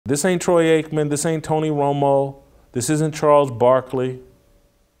This ain't Troy Aikman. This ain't Tony Romo. This isn't Charles Barkley.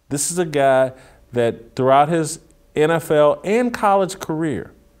 This is a guy that throughout his NFL and college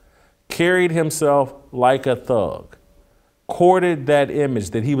career carried himself like a thug, courted that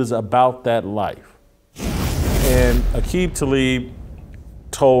image that he was about that life. And Aqib Talib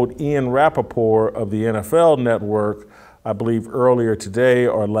told Ian Rappaport of the NFL Network, I believe earlier today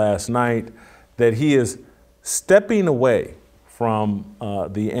or last night, that he is stepping away from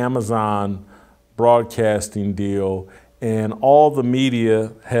the Amazon broadcasting deal, and all the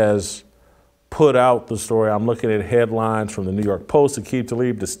media has put out the story. I'm looking at headlines from the New York Post, Aqib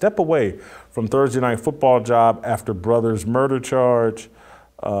Talib to step away from Thursday Night Football job after brother's murder charge.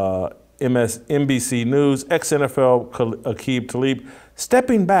 NBC News, ex-NFL Aqib Talib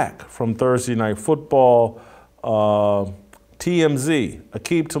stepping back from Thursday Night Football. TMZ,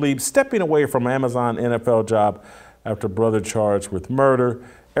 Aqib Talib stepping away from Amazon NFL job after brother charged with murder.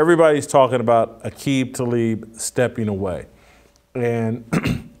 Everybody's talking about Aqib Talib stepping away.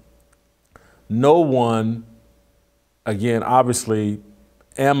 And no one, again, obviously,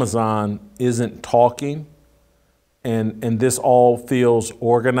 Amazon isn't talking, and this all feels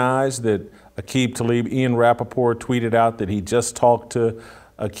organized, that Aqib Talib, Ian Rappaport tweeted out that he just talked to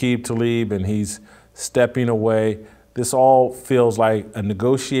Aqib Talib and he's stepping away. This all feels like a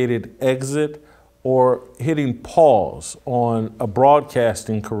negotiated exit or hitting pause on a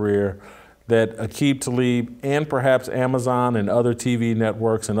broadcasting career that Aqib Talib and perhaps Amazon and other TV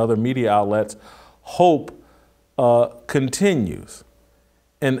networks and other media outlets hope continues.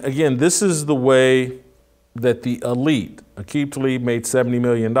 And again, this is the way that the elite, Aqib Talib made $70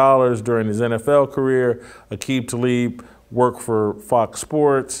 million during his NFL career. Aqib Talib worked for Fox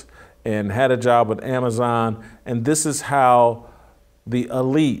Sports and had a job with Amazon. And this is how the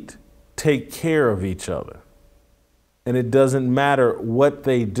elite take care of each other. And it doesn't matter what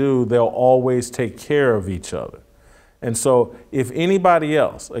they do, they'll always take care of each other. And so if anybody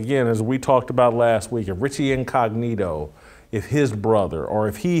else, again, as we talked about last week, if Richie Incognito, if his brother, or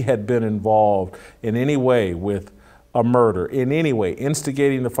if he had been involved in any way with a murder, in any way,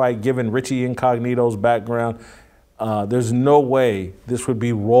 instigating the fight, given Richie Incognito's background, there's no way this would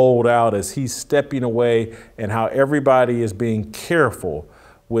be rolled out as he's stepping away, and how everybody is being careful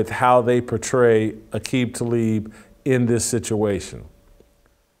with how they portray Aqib Talib in this situation.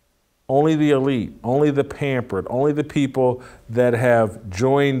 Only the elite, only the pampered, only the people that have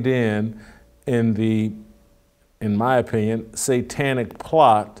joined in the, in my opinion, satanic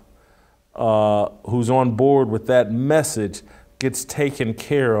plot, who's on board with that message, gets taken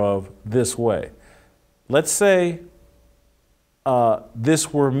care of this way. Let's say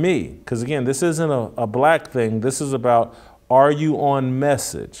this were me, because again, this isn't a black thing. This is about, are you on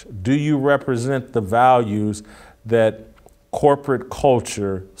message? Do you represent the values that corporate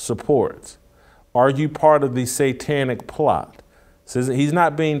culture supports? Are you part of the satanic plot? So he's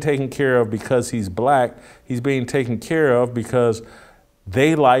not being taken care of because he's black. He's being taken care of because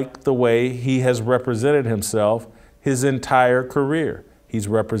they like the way he has represented himself his entire career. He's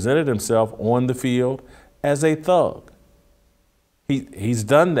represented himself on the field as a thug. He's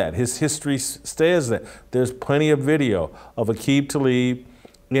done that. His history says that. There's plenty of video of Aqib Talib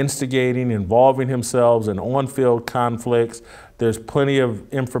instigating, involving himself in on-field conflicts. There's plenty of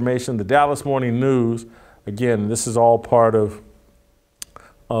information. The Dallas Morning News, again, this is all part of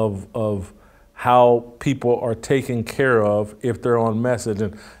how people are taken care of if they're on message.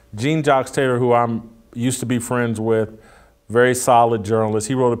 And Gene Jocks Taylor, who I used to be friends with, very solid journalist,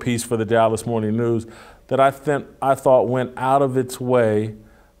 he wrote a piece for the Dallas Morning News that I thought went out of its way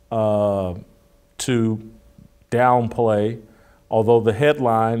to downplay, although the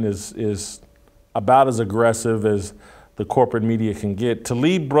headline is about as aggressive as the corporate media can get.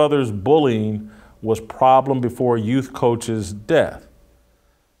 Talib brothers' bullying was problem before youth coach's death.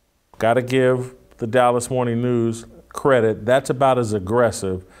 Got to give the Dallas Morning News credit. That's about as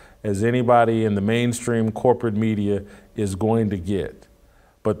aggressive as anybody in the mainstream corporate media is going to get.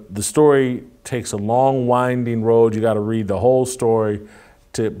 But the story takes a long, winding road. You got to read the whole story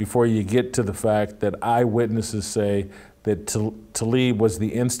before you get to the fact that eyewitnesses say that Talib was the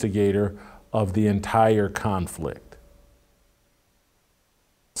instigator of the entire conflict.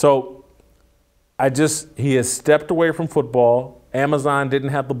 So he has stepped away from football. Amazon didn't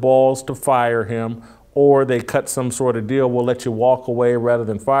have the balls to fire him, or they cut some sort of deal. We'll let you walk away rather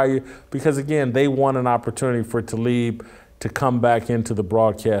than fire you, because again, they want an opportunity for Talib to come back into the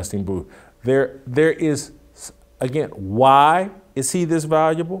broadcasting booth. There is, again, why is he this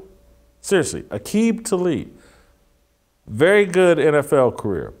valuable? Seriously, Aqib Talib, very good NFL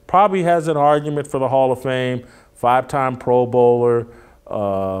career, probably has an argument for the Hall of Fame, 5-time Pro Bowler,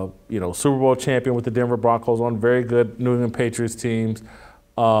 Super Bowl champion with the Denver Broncos, on very good New England Patriots teams,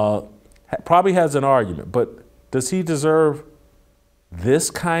 probably has an argument. But does he deserve this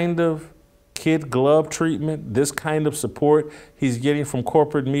kind of kid glove treatment, this kind of support he's getting from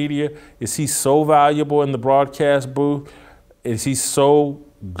corporate media? Is he so valuable in the broadcast booth? Is he so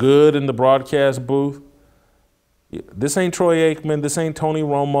good in the broadcast booth? This ain't Troy Aikman. This ain't Tony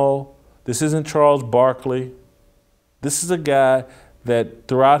Romo. This isn't Charles Barkley. This is a guy that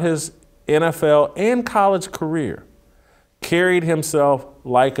throughout his NFL and college career carried himself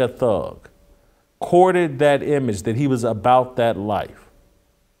like a thug, courted that image that he was about that life.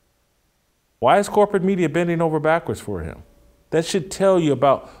 Why is corporate media bending over backwards for him? That should tell you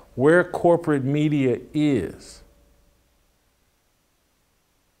about where corporate media is.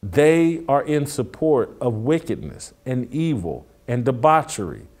 They are in support of wickedness and evil and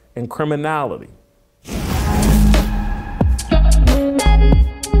debauchery and criminality.